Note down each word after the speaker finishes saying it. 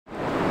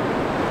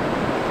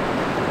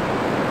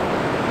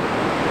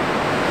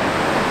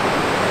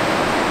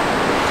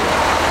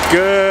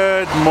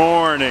Good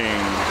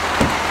morning.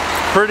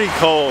 Pretty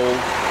cold.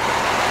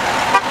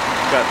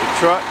 Got the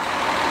truck.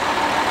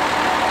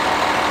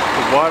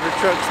 The water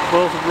trucks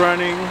both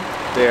running.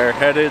 They are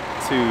headed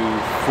to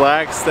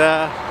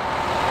Flagstaff.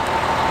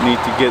 Need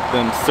to get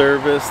them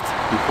serviced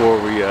before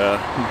we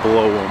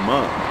blow them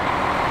up.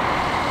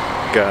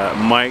 Got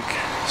Mike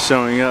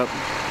showing up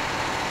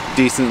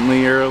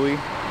decently early.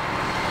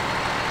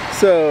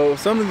 So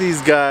some of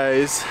these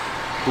guys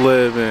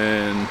live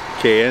in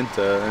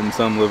Kayenta and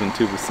some live in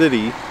Tuba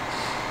City.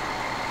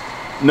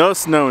 No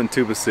snow in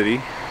Tuba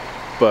City,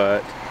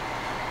 but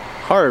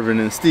Harvin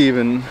and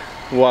Steven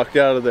walked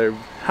out of their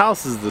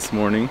houses this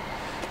morning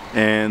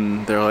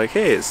and they're like,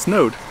 hey, it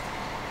snowed.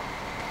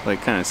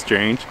 Like, kind of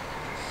strange.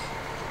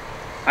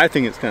 I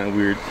think it's kind of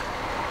weird.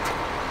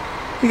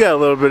 We got a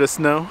little bit of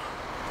snow.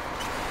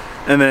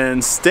 And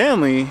then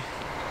Stanley,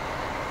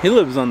 he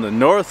lives on the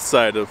north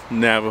side of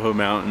Navajo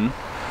Mountain.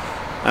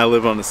 I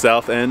live on the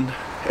south end,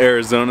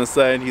 Arizona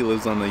side. He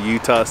lives on the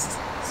Utah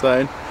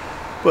side.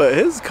 But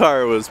his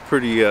car was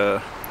pretty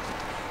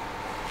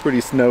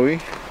snowy.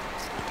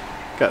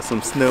 Got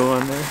some snow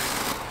on there.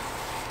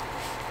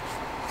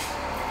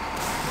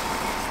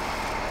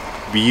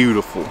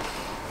 Beautiful.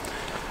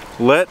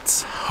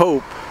 Let's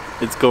hope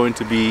it's going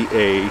to be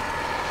a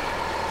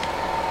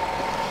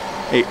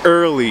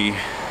early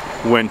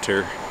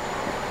winter.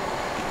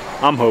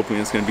 I'm hoping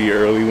it's going to be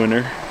early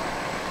winter.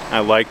 I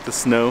like the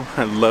snow.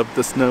 I love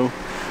the snow.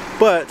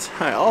 But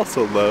I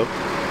also love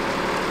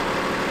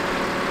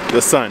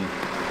the sun.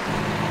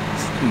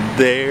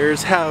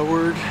 There's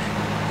Howard.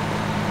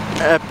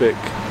 Epic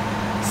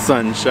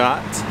sun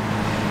shot.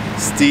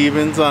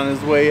 Steven's on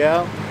his way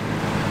out.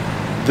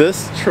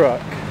 This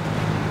truck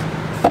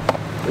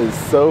is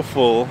so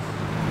full.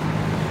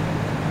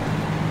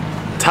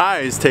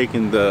 Ty's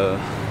taking the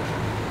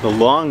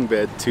long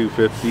bed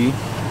 250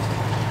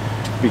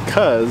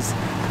 because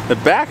the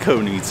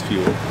backhoe needs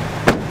fuel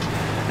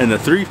and the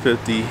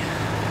 350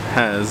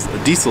 has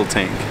a diesel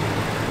tank.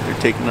 They're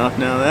taking off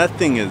now. That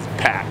thing is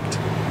packed.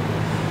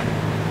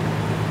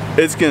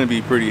 It's gonna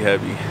be pretty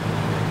heavy,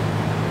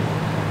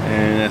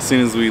 and as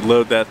soon as we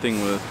load that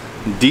thing with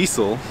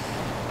diesel,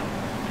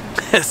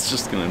 it's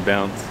just gonna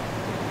bounce.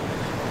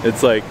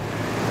 It's like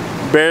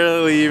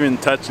barely even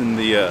touching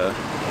the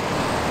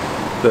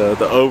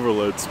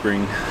overload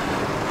spring.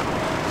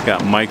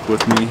 Got Mike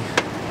with me.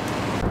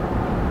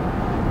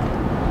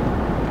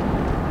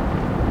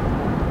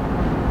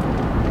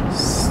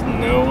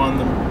 Snow on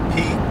the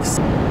peaks.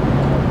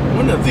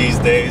 One of these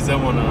days I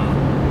wanna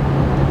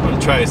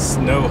try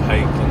snow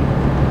hiking.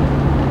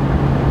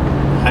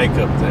 Hike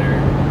up there.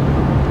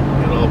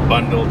 Get all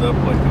bundled up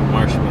like a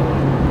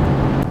marshmallow.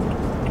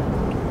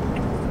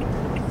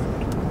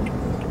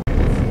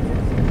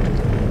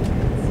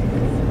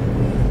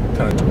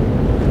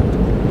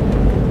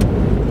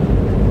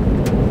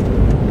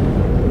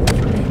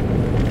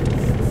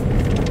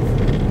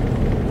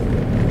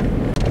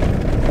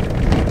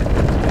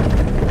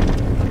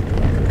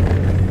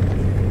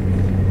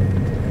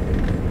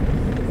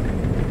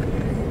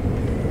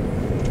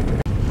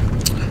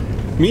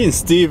 Me and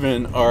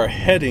Steven are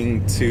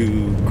heading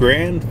to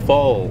Grand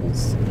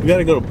Falls. We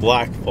gotta go to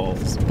Black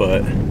Falls,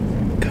 but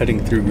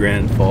cutting through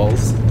Grand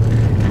Falls.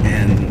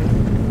 And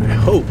I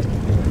hope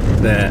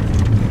that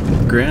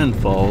Grand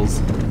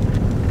Falls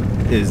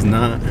is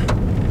not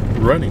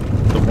running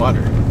the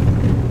water.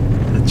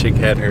 The chick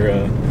had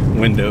her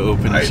window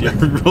open and she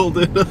rolled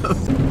it up.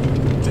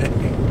 Dang.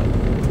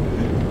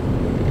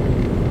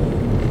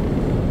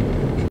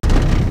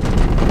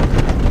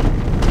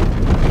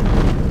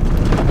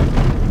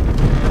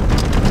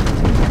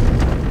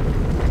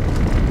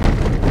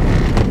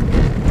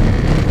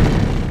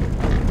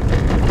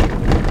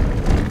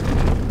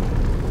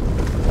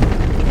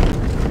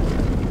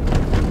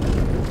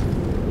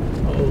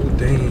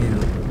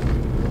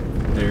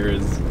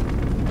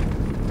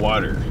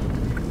 Water.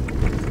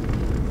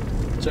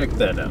 Check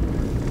that out.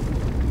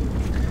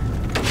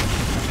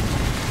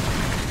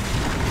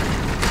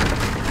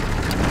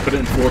 Put it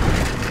in 4.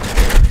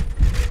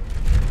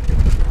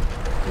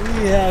 We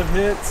have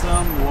hit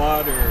some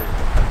water.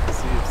 Let's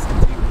see if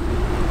something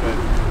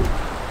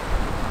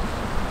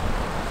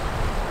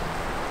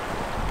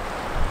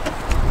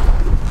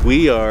good.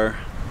 We are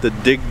the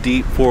Dig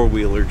Deep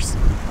 4-wheelers.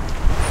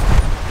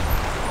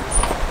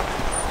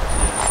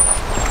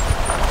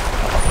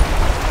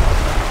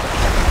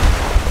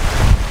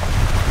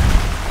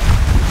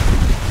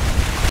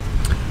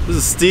 This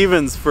is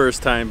Steven's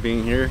first time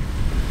being here.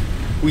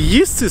 We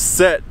used to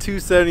set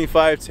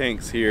 275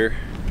 tanks here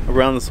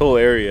around this whole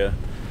area,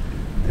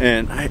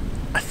 and I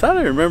thought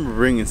I remember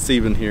bringing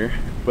Steven here,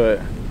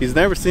 but he's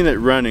never seen it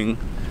running.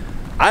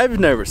 I've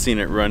never seen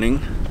it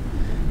running,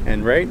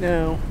 and right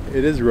now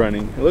it is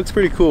running. It looks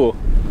pretty cool.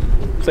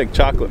 Looks like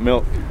chocolate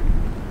milk.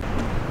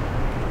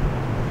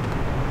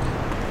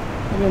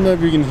 I don't know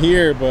if you can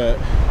hear, but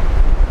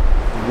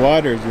the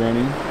water's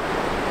running.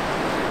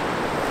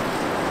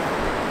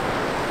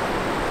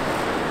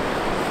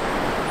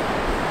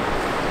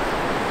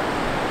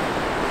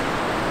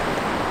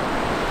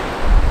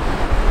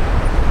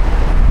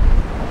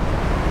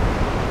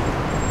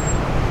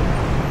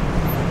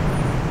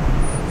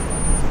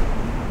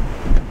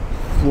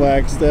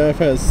 Flagstaff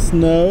has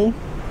snow.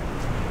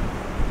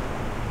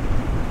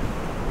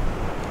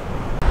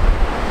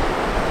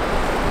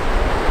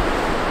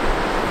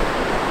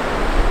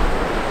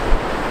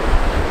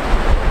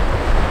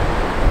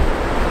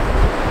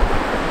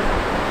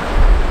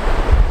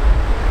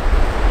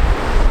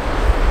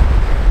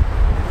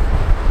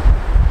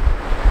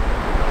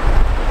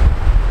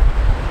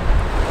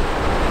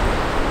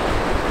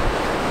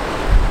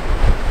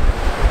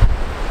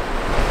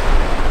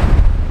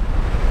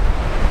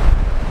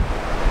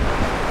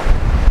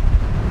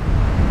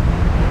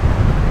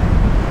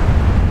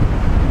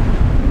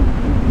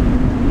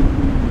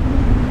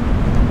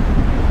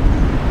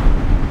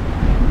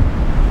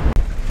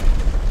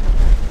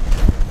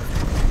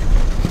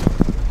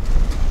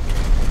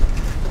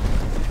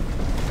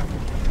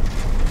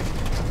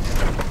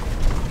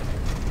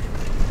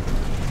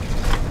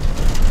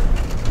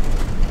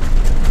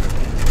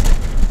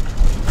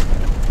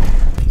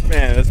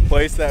 Man, this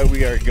place that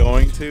we are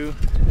going to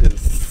is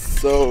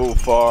so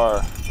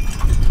far.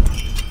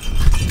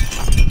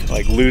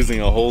 Like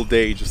losing a whole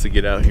day just to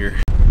get out here.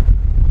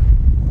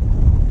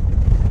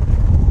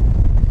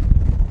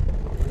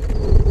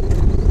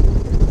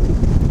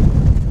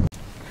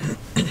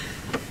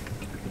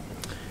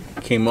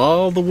 Came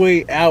all the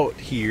way out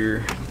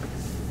here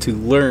to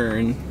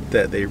learn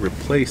that they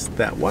replaced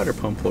that water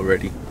pump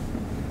already.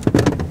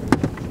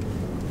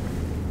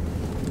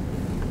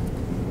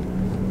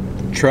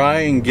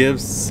 Try and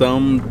give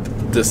some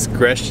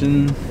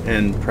discretion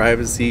and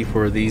privacy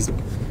for a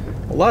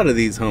lot of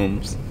these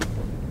homes.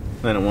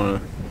 I don't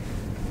want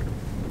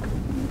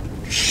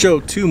to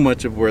show too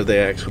much of where they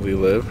actually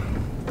live.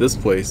 This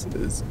place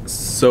is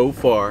so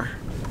far.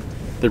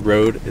 The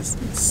road is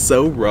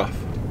so rough.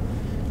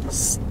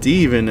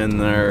 Steven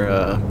and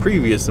our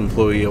previous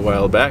employee a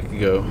while back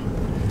ago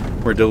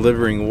were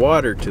delivering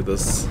water to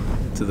this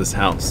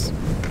house.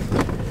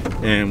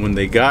 And when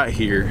they got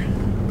here,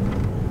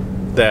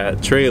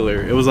 that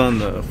trailer, it was on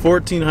the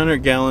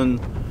 1,400 gallon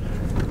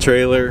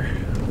trailer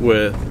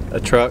with a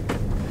truck,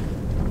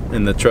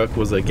 and the truck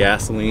was a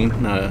gasoline,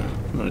 not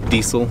a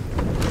diesel.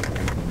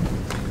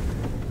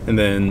 And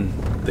then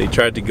they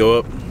tried to go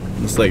up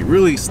this like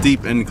really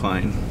steep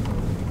incline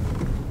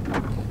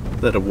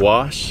that a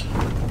wash,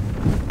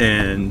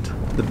 and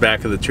the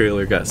back of the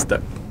trailer got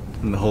stuck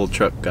and the whole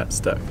truck got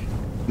stuck.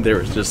 They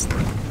were just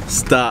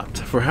stopped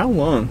for how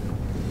long?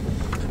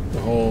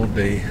 The whole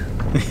day.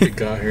 They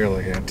got here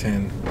like at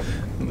 10.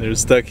 They were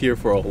stuck here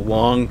for a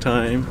long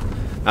time.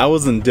 I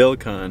was in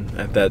Dilcon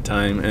at that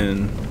time,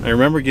 and I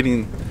remember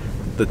getting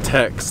the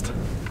text,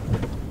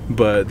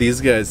 but these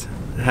guys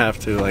have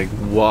to like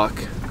walk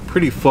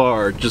pretty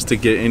far just to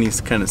get any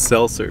kind of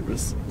cell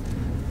service.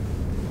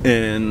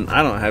 And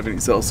I don't have any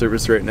cell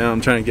service right now.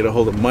 I'm trying to get a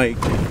hold of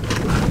Mike,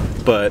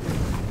 but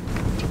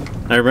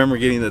I remember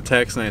getting the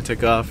text and I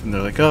took off and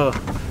they're like, oh,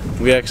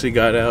 we actually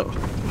got out.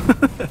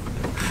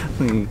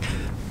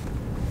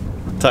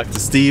 Talked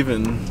to Steve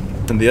and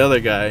the other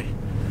guy,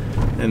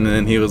 and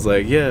then he was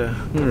like, yeah,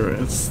 we were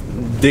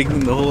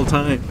digging the whole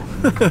time.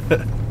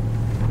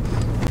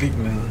 Big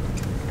man.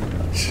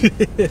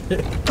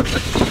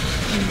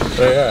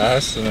 Yeah, I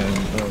asked him,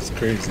 that was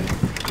crazy.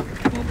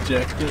 All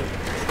jacked up.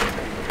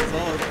 It's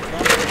all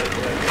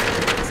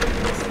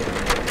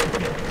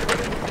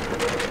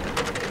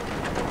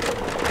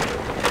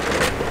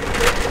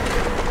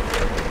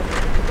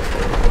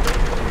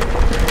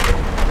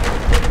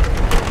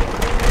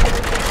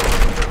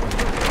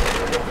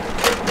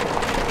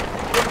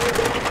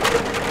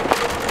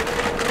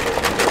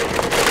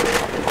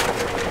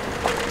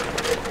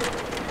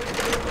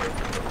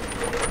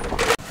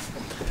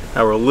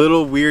our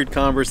little weird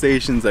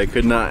conversations I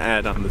could not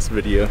add on this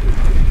video.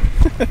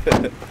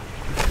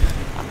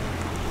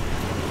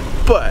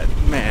 But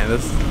man,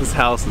 this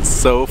house is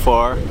so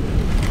far,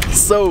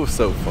 so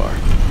far.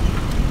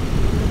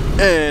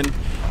 And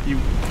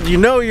you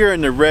know you're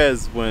in the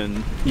res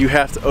when you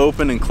have to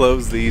open and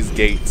close these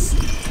gates.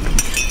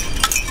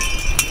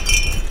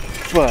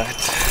 But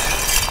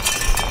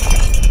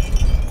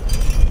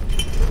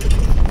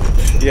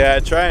yeah,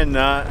 try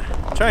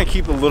and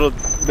keep a little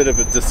bit of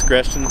a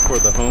discretion for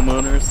the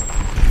homeowners,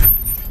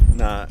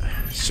 not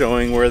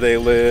showing where they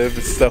live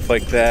and stuff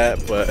like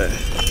that. But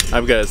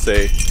I've got to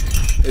say,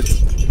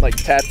 it's like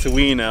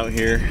Tatooine out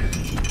here.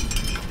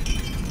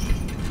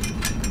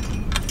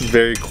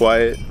 Very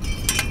quiet,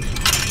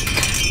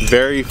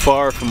 very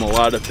far from a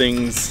lot of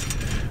things.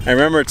 I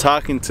remember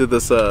talking to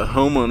this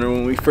homeowner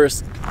when we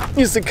first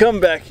used to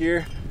come back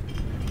here,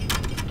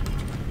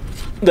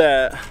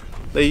 that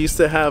they used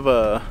to have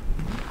a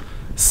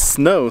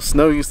snow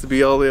used to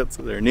be all the way up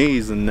to their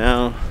knees, and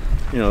now,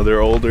 you know,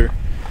 they're older.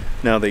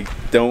 Now they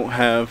don't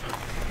have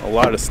a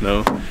lot of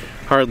snow,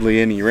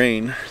 hardly any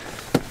rain.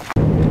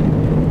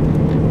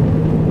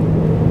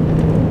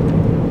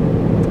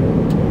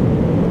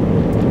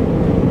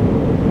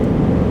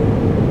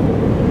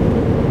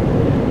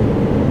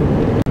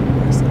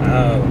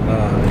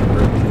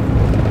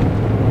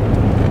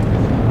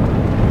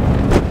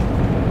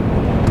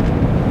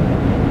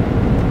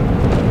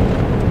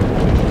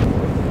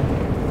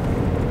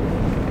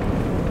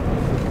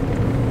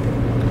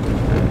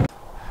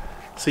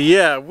 So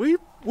yeah, we've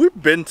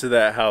been to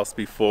that house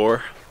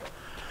before.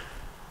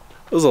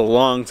 It was a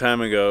long time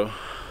ago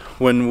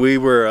when we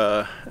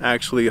were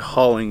actually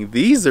hauling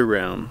these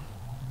around.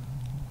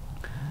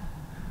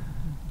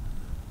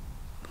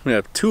 We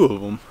have 2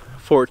 of them,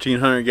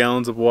 1,400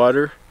 gallons of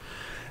water,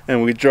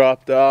 and we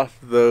dropped off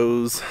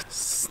those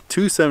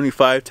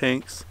 275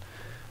 tanks,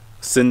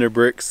 cinder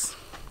bricks,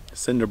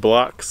 cinder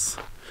blocks,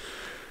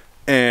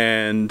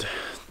 and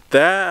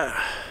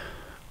that,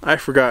 I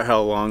forgot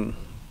how long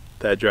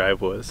that drive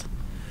was.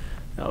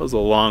 That was a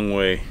long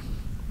way,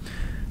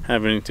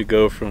 having to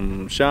go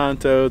from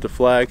Shanto to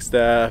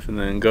Flagstaff and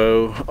then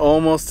go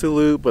almost to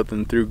Loop, but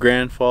then through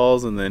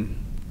Grandfalls and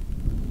then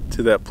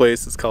to that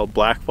place it's called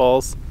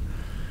Falls.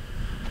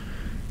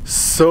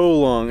 So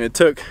long. It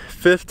took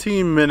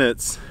 15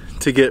 minutes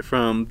to get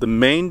from the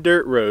main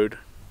dirt road,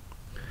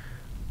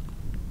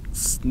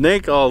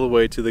 snake all the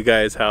way to the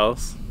guy's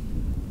house,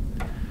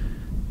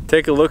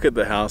 take a look at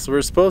the house.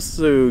 We're supposed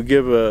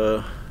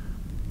to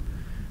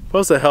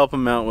help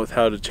him out with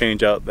how to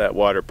change out that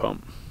water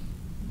pump,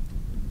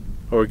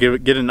 or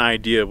get an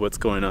idea of what's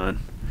going on.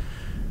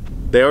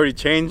 They already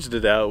changed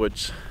it out,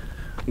 which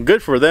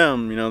good for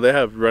them, you know, they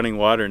have running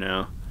water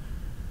now,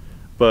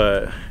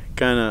 but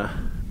kind of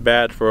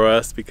bad for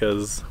us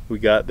because we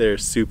got there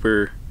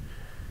super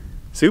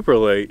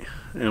late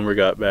and we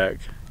got back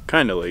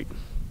kind of late.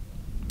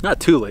 Not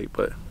too late,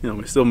 but you know,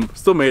 we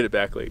still made it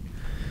back late.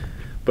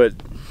 But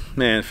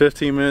man,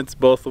 15 minutes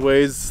both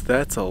ways,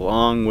 that's a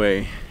long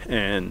way.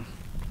 And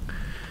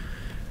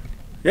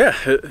yeah,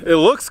 it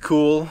looks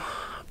cool,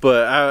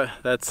 but I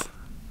don't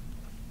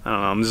know,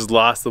 I'm just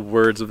lost of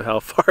words of how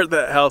far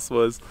that house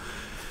was.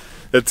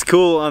 It's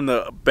cool on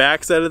the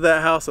back side of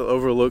that house. It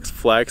overlooks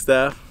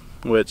Flagstaff,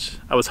 which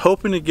I was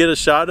hoping to get a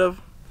shot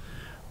of,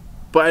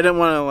 but I didn't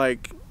want to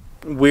like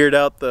weird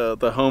out the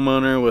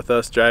homeowner with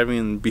us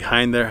driving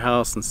behind their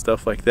house and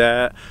stuff like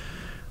that,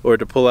 or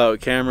to pull out a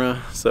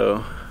camera.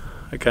 So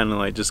I kind of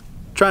like just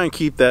try and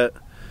keep that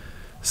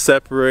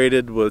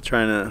separated, with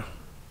trying to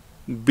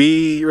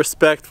be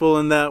respectful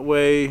in that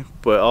way,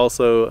 but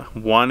also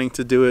wanting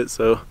to do it.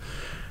 So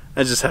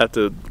I just have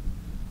to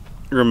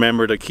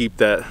remember to keep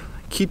that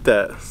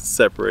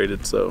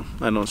separated, so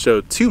I don't show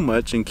too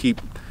much and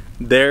keep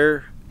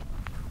their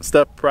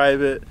stuff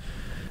private.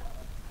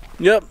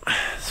 Yep,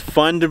 it's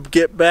fun to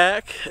get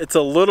back. It's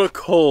a little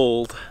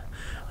cold.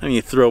 I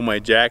need to throw my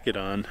jacket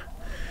on.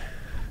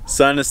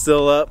 Sun is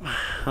still up.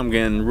 I'm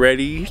getting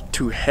ready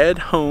to head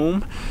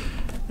home,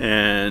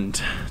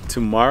 and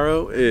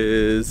tomorrow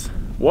is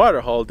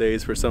water haul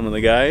days for some of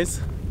the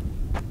guys.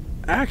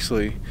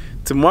 Actually,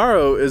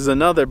 tomorrow is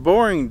another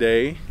boring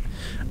day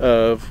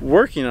of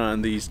working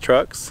on these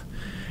trucks,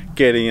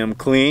 getting them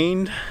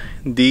cleaned,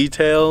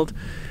 detailed,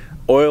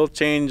 oil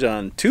change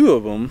on 2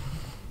 of them.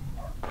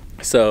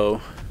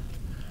 So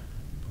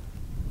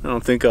I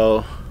don't think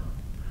I'll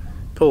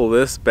pull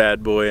this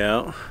bad boy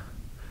out.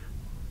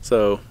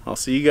 So I'll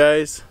see you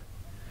guys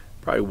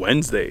probably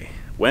Wednesday.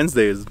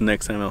 Wednesday is the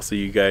next time I'll see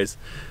you guys.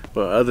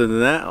 But other than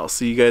that, I'll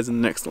see you guys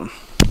in the next one.